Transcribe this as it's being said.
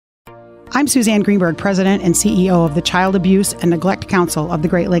I'm Suzanne Greenberg, President and CEO of the Child Abuse and Neglect Council of the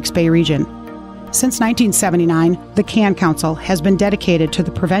Great Lakes Bay Region. Since 1979, the CAN Council has been dedicated to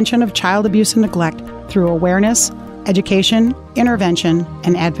the prevention of child abuse and neglect through awareness, education, intervention,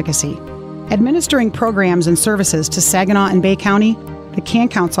 and advocacy. Administering programs and services to Saginaw and Bay County, the CAN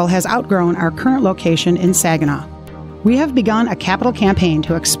Council has outgrown our current location in Saginaw. We have begun a capital campaign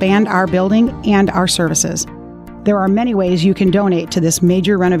to expand our building and our services. There are many ways you can donate to this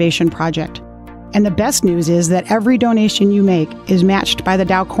major renovation project. And the best news is that every donation you make is matched by the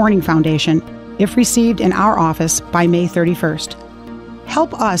Dow Corning Foundation if received in our office by May 31st.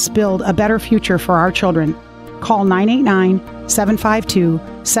 Help us build a better future for our children. Call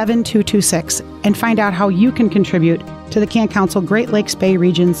 989-752-7226 and find out how you can contribute to the CAN Council Great Lakes Bay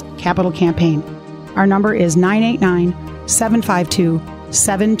Region's capital campaign. Our number is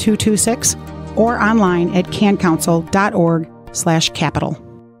 989-752-7226 or online at cancouncil.org/capital.